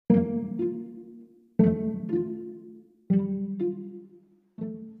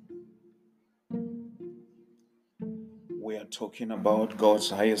talking about God's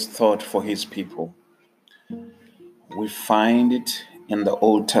highest thought for his people. We find it in the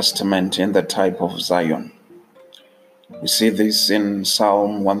Old Testament in the type of Zion. We see this in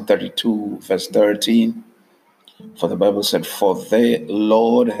Psalm 132, verse 13. For the Bible said, "For the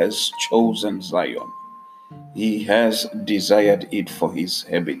Lord has chosen Zion. He has desired it for his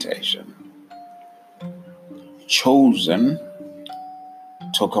habitation." Chosen,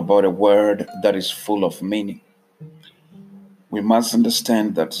 talk about a word that is full of meaning. We must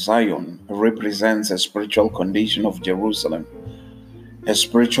understand that Zion represents a spiritual condition of Jerusalem, a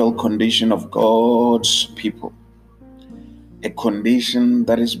spiritual condition of God's people, a condition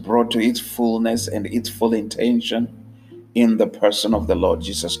that is brought to its fullness and its full intention in the person of the Lord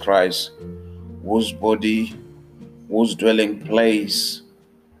Jesus Christ, whose body, whose dwelling place,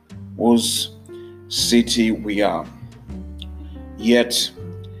 whose city we are. Yet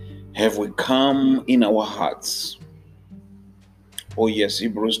have we come in our hearts. Oh yes,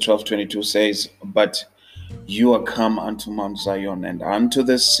 Hebrews 12:22 says, "But you are come unto Mount Zion and unto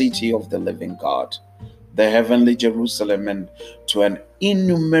the city of the living God, the heavenly Jerusalem, and to an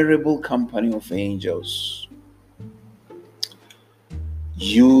innumerable company of angels."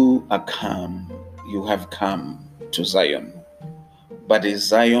 You have come to Zion. But is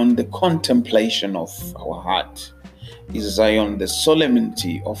Zion the contemplation of our heart? Is Zion the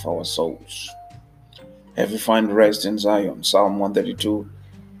solemnity of our souls? Have you found rest in Zion? Psalm 132,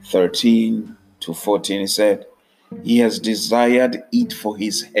 13 to 14, he said, "He has desired it for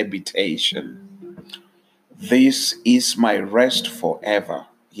his habitation. This is my rest forever.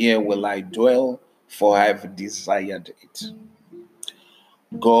 Here will I dwell, for I have desired it."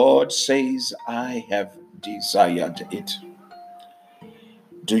 God says, "I have desired it."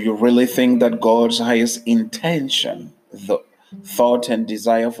 Do you really think that God's highest intention, the thought and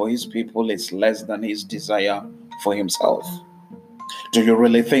desire for his people is less than his desire for himself? Do you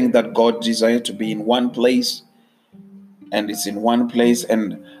really think that God desires to be in one place and it's in one place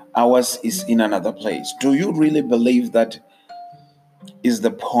and ours is in another place? Do you really believe that is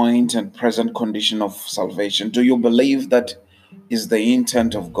the point and present condition of salvation? Do you believe that is the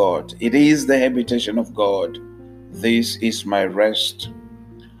intent of God? It is the habitation of God. This is my rest.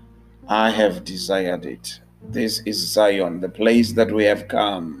 I have desired it. This is Zion, the place that we have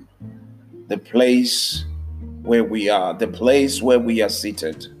come, the place where we are, the place where we are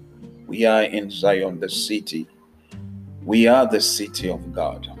seated. We are in Zion, the city. We are the city of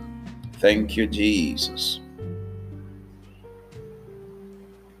God. Thank you, Jesus.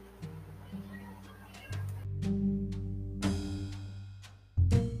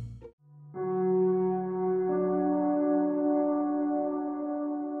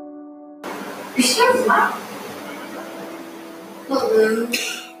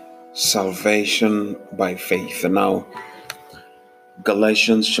 Salvation by faith. Now,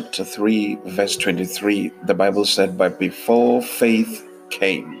 Galatians chapter 3, verse 23, the Bible said, "But before faith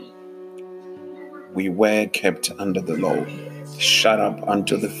came, we were kept under the law, shut up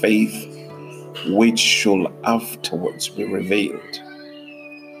unto the faith which should afterwards be revealed."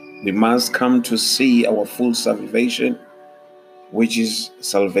 We must come to see our full salvation, which is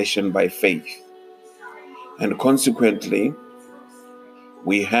salvation by faith. And consequently,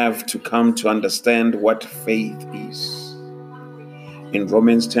 we have to come to understand what faith is. In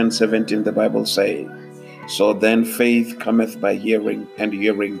Romans 10:17, the Bible says, "So then faith cometh by hearing, and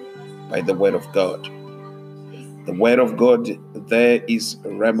hearing by the word of God." The word of God there is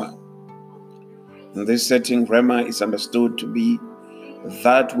Rhema. In this setting, Rhema is understood to be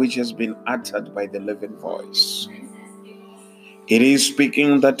that which has been uttered by the living voice. It is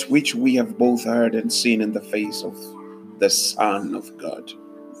speaking that which we have both heard and seen in the face of the Son of God.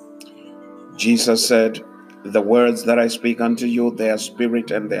 Jesus said, "The words that I speak unto you, they are spirit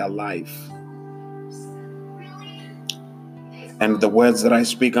and they are life. And the words that I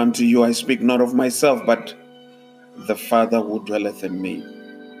speak unto you, I speak not of myself, but the Father who dwelleth in me."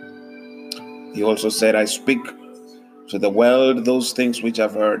 He also said, "I speak to the world those things which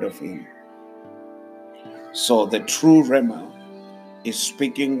I've heard of him." So the true Rhema is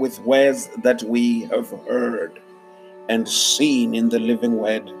speaking with words that we have heard and seen in the living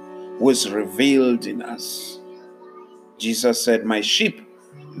word, who is revealed in us. Jesus said, "My sheep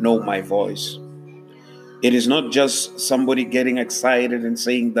know my voice." It is not just somebody getting excited and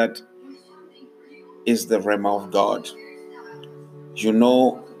saying that is the Rhema of God. You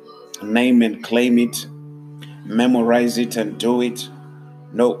know, name and claim it, memorize it and do it.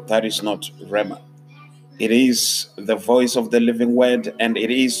 No, that is not Rhema. It is the voice of the living word, and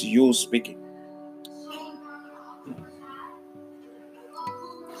it is you speaking.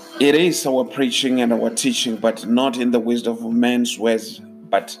 It is our preaching and our teaching, but not in the wisdom of man's words,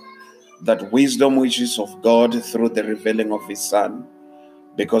 but that wisdom which is of God through the revealing of His Son.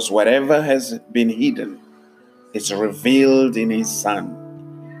 Because whatever has been hidden is revealed in His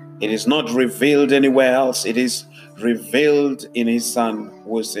Son. It is not revealed anywhere else. It is revealed in His Son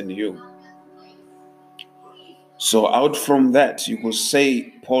who is in you. So out from that, you could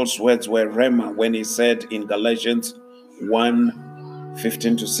say Paul's words were rhema when he said in Galatians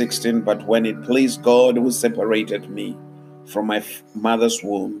 1:15-16, but when it pleased God who separated me from my mother's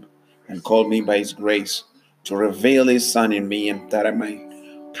womb and called me by His grace to reveal His Son in me and that I might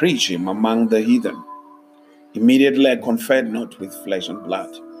preach Him among the heathen. Immediately I conferred not with flesh and blood.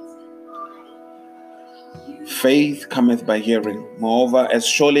 Faith cometh by hearing. Moreover, as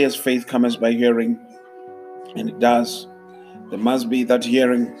surely as faith cometh by hearing, and it does, there must be that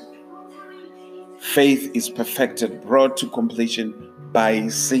hearing. Faith is perfected, brought to completion by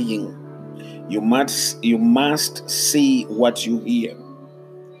seeing. You must see what you hear.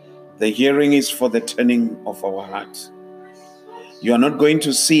 The hearing is for the turning of our heart. You are not going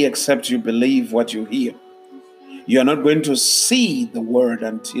to see except you believe what you hear. You are not going to see the word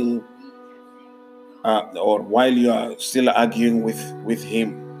until or while you are still arguing with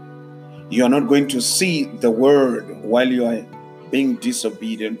him. You are not going to see the word while you are being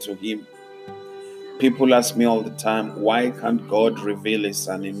disobedient to him. People ask me all the time, why can't God reveal His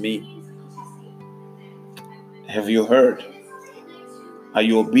Son in me? Have you heard? Are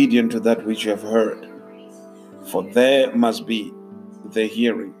you obedient to that which you have heard? For there must be the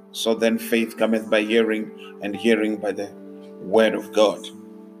hearing. So then faith cometh by hearing, and hearing by the word of God.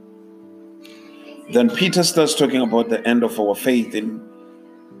 Then Peter starts talking about the end of our faith in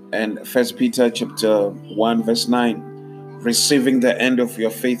 1 Peter chapter 1 verse 9. Receiving the end of your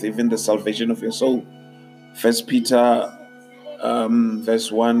faith, even the salvation of your soul. 1 Peter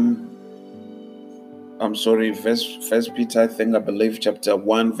verse 1. First Peter, I believe chapter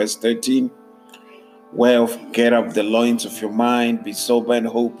 1 verse 13. Whereof get up the loins of your mind, be sober and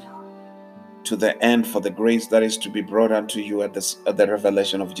hope to the end for the grace that is to be brought unto you at the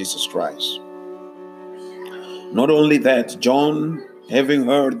revelation of Jesus Christ. Not only that, John, having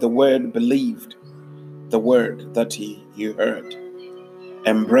heard the word, believed the word that he heard,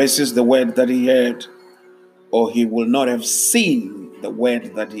 embraces the word that he heard, or he will not have seen the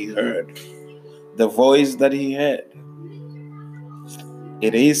word that he heard, the voice that he heard.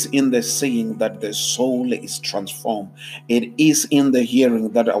 It is in the seeing that the soul is transformed. It is in the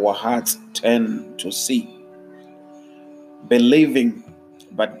hearing that our hearts tend to see. Believing,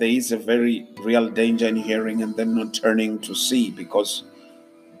 but there is a very real danger in hearing and then not turning to see, because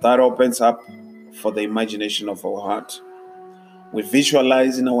that opens up for the imagination of our heart. We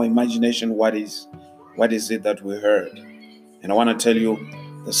visualize in our imagination what is it that we heard. And I want to tell you,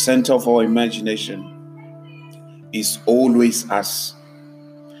 the center of our imagination is always us.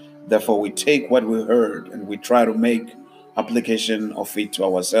 Therefore, we take what we heard and we try to make application of it to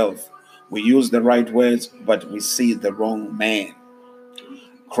ourselves. We use the right words, but we see the wrong man.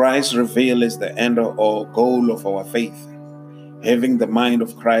 Christ revealed is the end or goal of our faith. Having the mind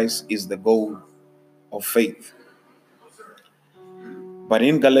of Christ is the goal of faith. But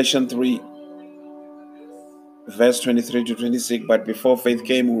in Galatians 3, verse 23-26, but before faith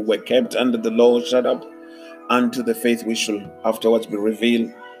came, we were kept under the law, shut up unto the faith which shall afterwards be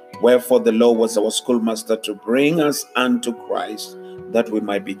revealed. Wherefore the law was our schoolmaster to bring us unto Christ, that we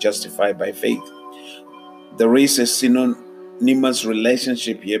might be justified by faith. There is a synonymous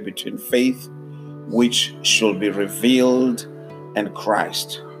relationship here between faith, which shall be revealed, and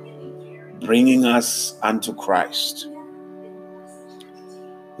Christ, bringing us unto Christ,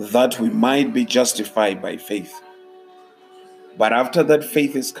 that we might be justified by faith. But after that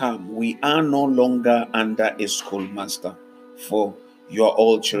faith is come, we are no longer under a schoolmaster, for you are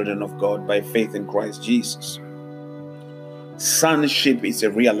all children of God by faith in Christ Jesus. Sonship is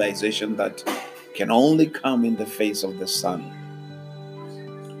a realization that can only come in the face of the Son.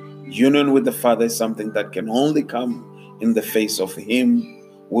 Union with the Father is something that can only come in the face of Him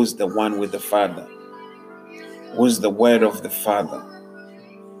who is the one with the Father, who is the Word of the Father,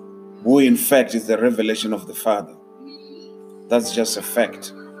 who in fact is the revelation of the Father. That's just a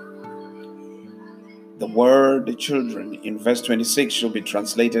fact. The word children in verse 26 should be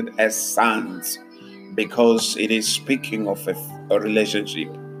translated as sons, because it is speaking of a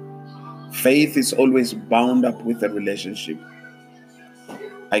relationship. Faith is always bound up with a relationship.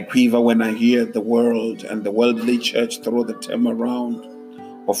 I quiver when I hear the world and the worldly church throw the term around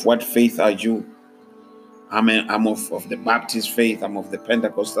of what faith are you. I'm of the Baptist faith, I'm of the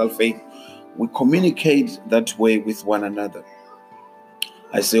Pentecostal faith. We communicate that way with one another.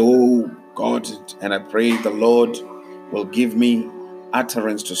 I say, oh God, and I pray the Lord will give me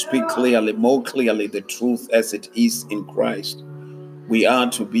utterance to speak clearly, more clearly, the truth as it is in Christ. We are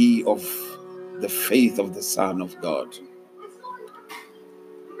to be of the faith of the Son of God.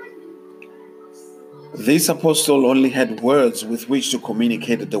 This apostle only had words with which to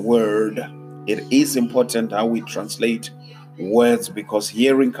communicate the word. It is important how we translate words because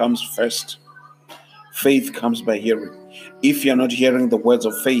hearing comes first. Faith comes by hearing. If you're not hearing the words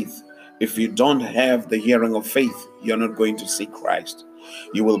of faith, if you don't have the hearing of faith, you're not going to see Christ.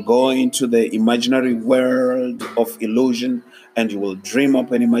 You will go into the imaginary world of illusion and you will dream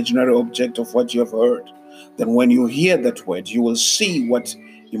up an imaginary object of what you have heard. Then when you hear that word, you will see what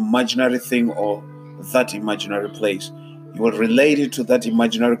imaginary thing or that imaginary place. You will relate it to that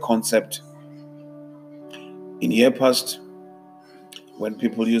imaginary concept. In year past, when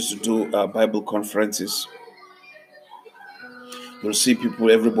people used to do Bible conferences, you'll see people,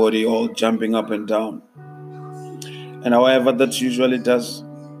 everybody all jumping up and down. And however, that usually does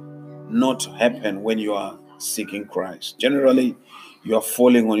not happen when you are seeking Christ. Generally, you are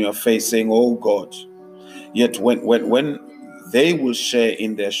falling on your face saying, oh God. Yet when they will share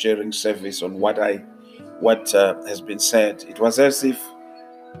in their sharing service on what has been said, it was as if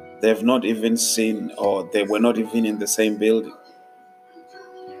they have not even seen or they were not even in the same building.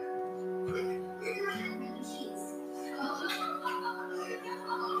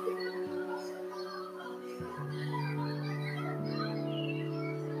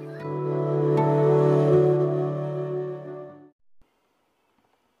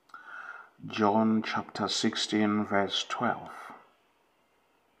 John chapter 16 verse 12.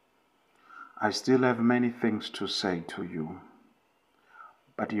 I still have many things to say to you,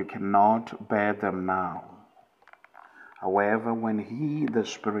 but you cannot bear them now. However, when He, the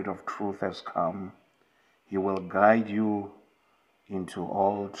Spirit of truth, has come, He will guide you into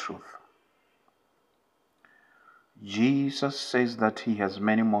all truth. Jesus says that He has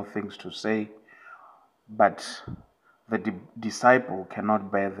many more things to say, but the disciple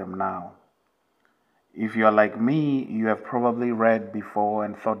cannot bear them now. If you are like me, you have probably read before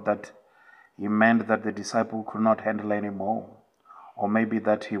and thought that He meant that the disciple could not handle anymore, or maybe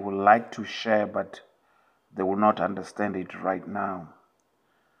that He would like to share, but they will not understand it right now.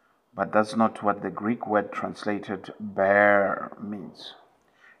 But that's not what the Greek word translated bear means.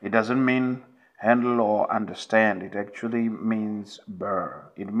 It doesn't mean handle or understand. It actually means bear.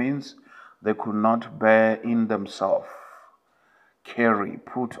 It means they could not bear in themselves, carry,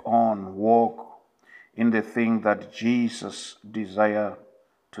 put on, walk in the thing that Jesus desired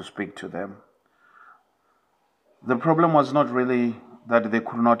to speak to them. The problem was not really that they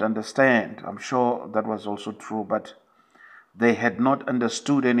could not understand. I'm sure that was also true, but they had not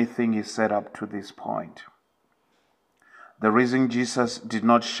understood anything He said up to this point. The reason Jesus did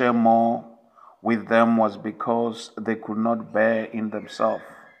not share more with them was because they could not bear in themselves.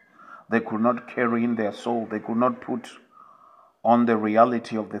 They could not carry in their soul. They could not put on the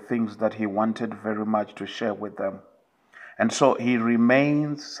reality of the things that He wanted very much to share with them. And so He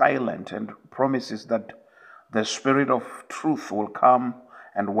remains silent and promises that the Spirit of truth will come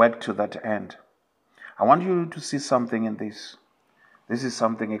and work to that end. I want you to see something in this. This is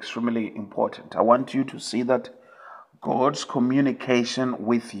something extremely important. I want you to see that God's communication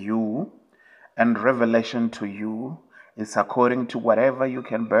with you and revelation to you is according to whatever you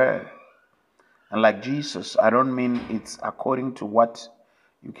can bear. And like Jesus, I don't mean it's according to what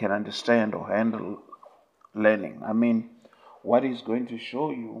you can understand or handle learning. I mean, what He's going to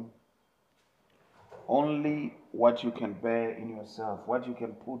show you, only what you can bear in yourself, what you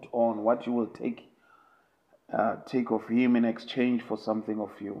can put on, what you will take of Him in exchange for something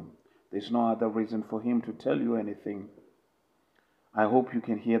of you. There's no other reason for Him to tell you anything. I hope you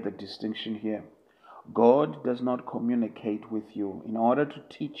can hear the distinction here. God does not communicate with you in order to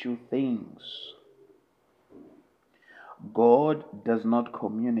teach you things. God does not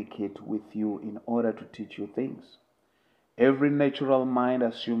communicate with you in order to teach you things. Every natural mind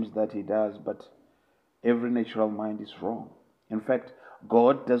assumes that He does, but every natural mind is wrong. In fact,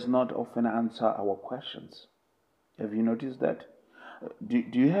 God does not often answer our questions. Have you noticed that? Do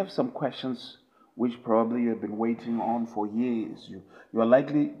you have some questions which probably you have been waiting on for years? You are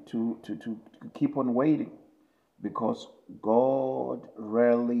likely to keep on waiting because God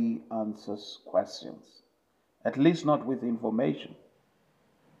rarely answers questions, at least not with information.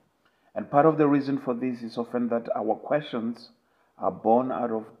 And part of the reason for this is often that our questions are born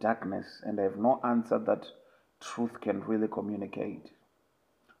out of darkness and have no answer that truth can really communicate.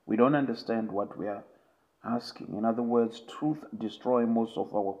 We don't understand what we are asking. In other words, truth destroys most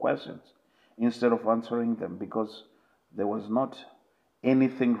of our questions instead of answering them because there was not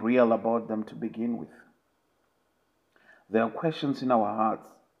anything real about them to begin with. There are questions in our hearts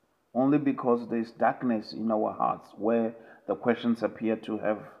only because there is darkness in our hearts where the questions appear to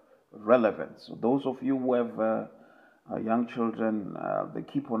have relevance. So those of you who have young children, they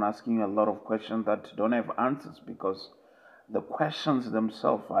keep on asking a lot of questions that don't have answers because the questions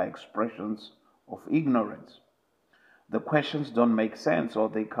themselves are expressions of ignorance. The questions don't make sense or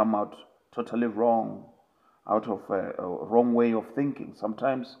they come out totally wrong, out of a wrong way of thinking.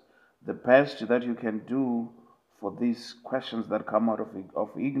 Sometimes the best that you can do for these questions that come out of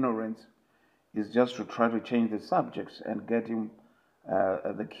ignorance is just to try to change the subjects and get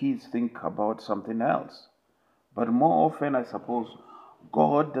the kids think about something else. But more often, I suppose,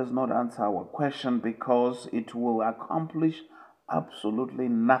 God does not answer our question because it will accomplish absolutely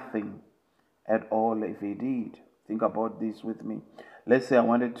nothing at all if He did. Think about this with me. Let's say I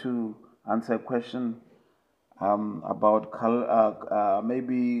wanted to answer a question about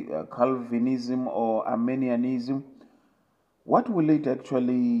maybe Calvinism or Arminianism. What will it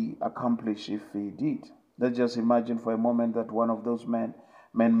actually accomplish if He did? Let's just imagine for a moment that one of those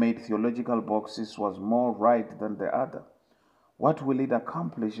man-made theological boxes was more right than the other. What will it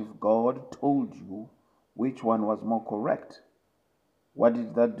accomplish if God told you which one was more correct? What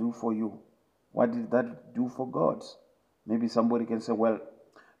did that do for you? What did that do for God? Maybe somebody can say, well,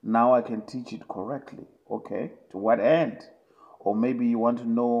 now I can teach it correctly. Okay, to what end? Or maybe you want to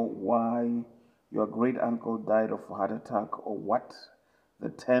know why your great uncle died of a heart attack, or what the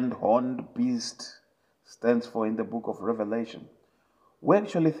 10-horned beast stands for in the book of Revelation. We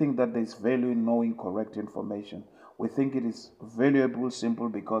actually think that there is value in knowing correct information. We think it is valuable simply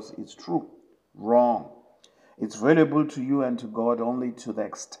because it's true. Wrong. It's valuable to you and to God only to the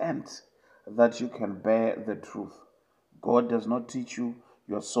extent that you can bear the truth. God does not teach you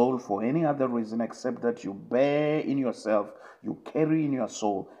your soul for any other reason except that you bear in yourself, you carry in your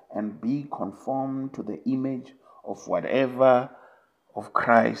soul, and be conformed to the image of whatever of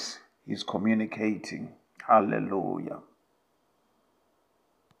Christ is communicating. Hallelujah.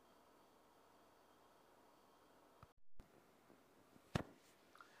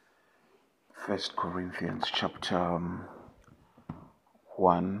 1 Corinthians chapter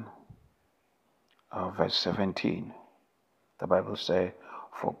 1, verse 17. The Bible says,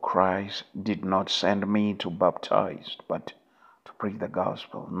 "For Christ did not send me to baptize, but to preach the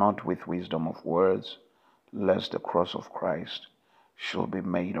gospel, not with wisdom of words, lest the cross of Christ should be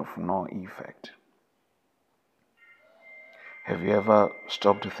made of no effect." Have you ever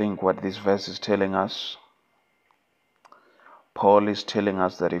stopped to think what this verse is telling us? Paul is telling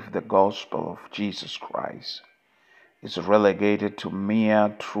us that if the gospel of Jesus Christ is relegated to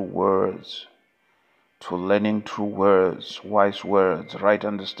mere true words, to learning true words, wise words, right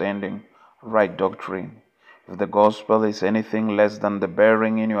understanding, right doctrine, if the gospel is anything less than the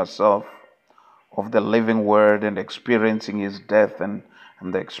bearing in yourself of the living word and experiencing His death and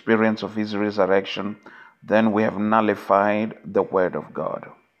the experience of His resurrection, then we have nullified the word of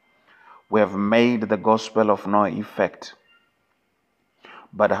God. We have made the gospel of no effect.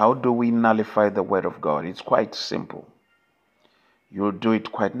 But how do we nullify the word of God? It's quite simple. You'll do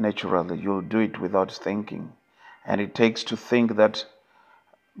it quite naturally. You'll do it without thinking. And it takes to think that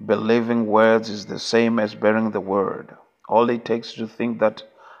believing words is the same as bearing the word. All it takes to think that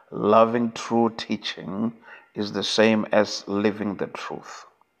loving true teaching is the same as living the truth.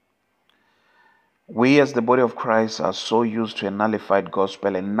 We as the body of Christ are so used to a nullified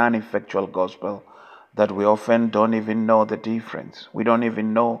gospel, a non-effectual gospel, that we often don't even know the difference. We don't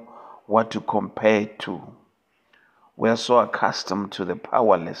even know what to compare it to. We are so accustomed to the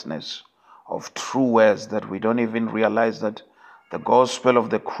powerlessness of true words that we don't even realize that the gospel of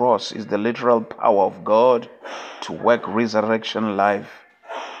the cross is the literal power of God to work resurrection life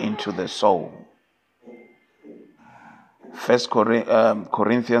into the soul. 1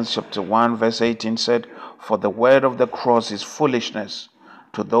 Corinthians chapter 1 verse 18 said, "For the word of the cross is foolishness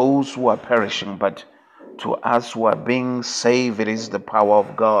to those who are perishing, but to us who are being saved, it is the power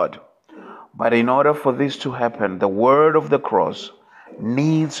of God." But in order for this to happen, the word of the cross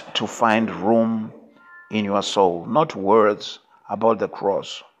needs to find room in your soul, not words about the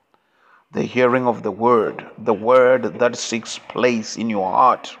cross. The hearing of the word that seeks place in your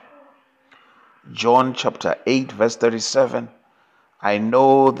heart. John chapter 8 verse 37, "I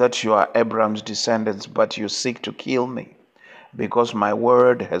know that you are Abraham's descendants, but you seek to kill me, because my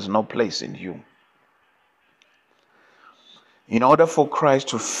word has no place in you." In order for Christ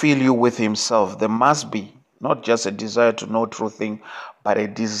to fill you with Himself, there must be not just a desire to know true things, but a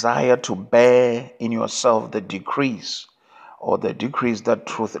desire to bear in yourself the decrease that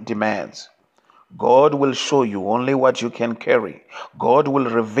truth demands. God will show you only what you can carry. God will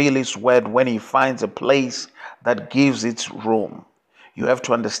reveal His word when He finds a place that gives it room. You have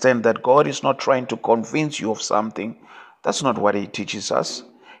to understand that God is not trying to convince you of something. That's not what He teaches us.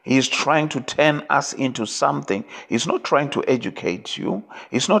 He is trying to turn us into something. He's not trying to educate you.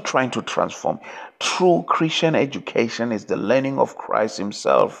 He's not trying to transform. True Christian education is the learning of Christ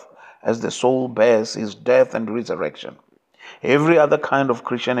Himself as the soul bears His death and resurrection. Every other kind of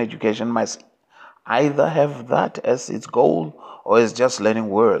Christian education must either have that as its goal or is just learning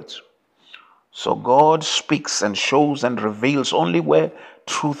words. So God speaks and shows and reveals only where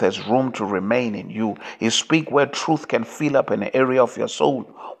truth has room to remain in you. He speaks where truth can fill up an area of your soul,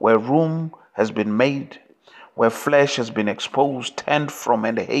 where room has been made, where flesh has been exposed, turned from,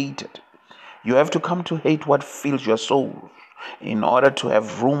 and hated. You have to come to hate what fills your soul in order to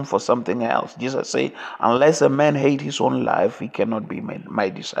have room for something else. Jesus said, unless a man hate his own life, he cannot be my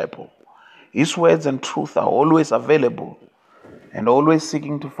disciple. His words and truth are always available and always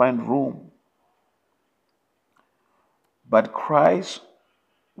seeking to find room. But Christ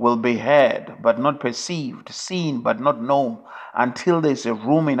will be heard but not perceived, seen but not known, until there is a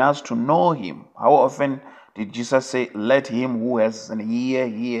room in us to know Him. How often did Jesus say, let him who has an ear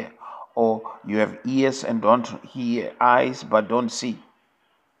hear? Or you have ears and don't hear, eyes but don't see.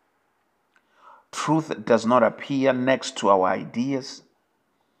 Truth does not appear next to our ideas.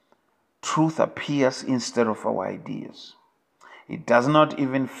 Truth appears instead of our ideas. It does not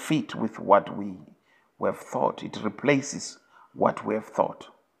even fit with what we have thought. It replaces what we have thought.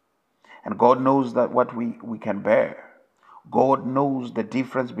 And God knows that what we can bear. God knows the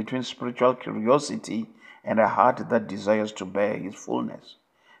difference between spiritual curiosity and a heart that desires to bear His fullness.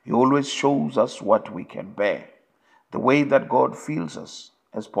 He always shows us what we can bear. The way that God fills us,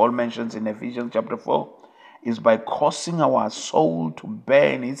 as Paul mentions in Ephesians chapter 4, is by causing our soul to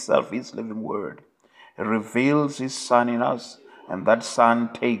bear in itself His living word. He reveals His Son in us, and that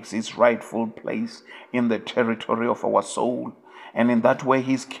Son takes His rightful place in the territory of our soul. And in that way,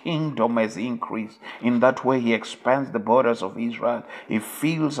 His kingdom has increased. In that way, He expands the borders of Israel. He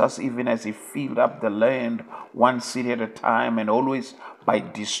fills us even as He filled up the land, one city at a time, and always by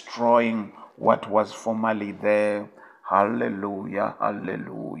destroying what was formerly there. Hallelujah,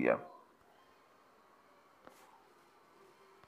 hallelujah.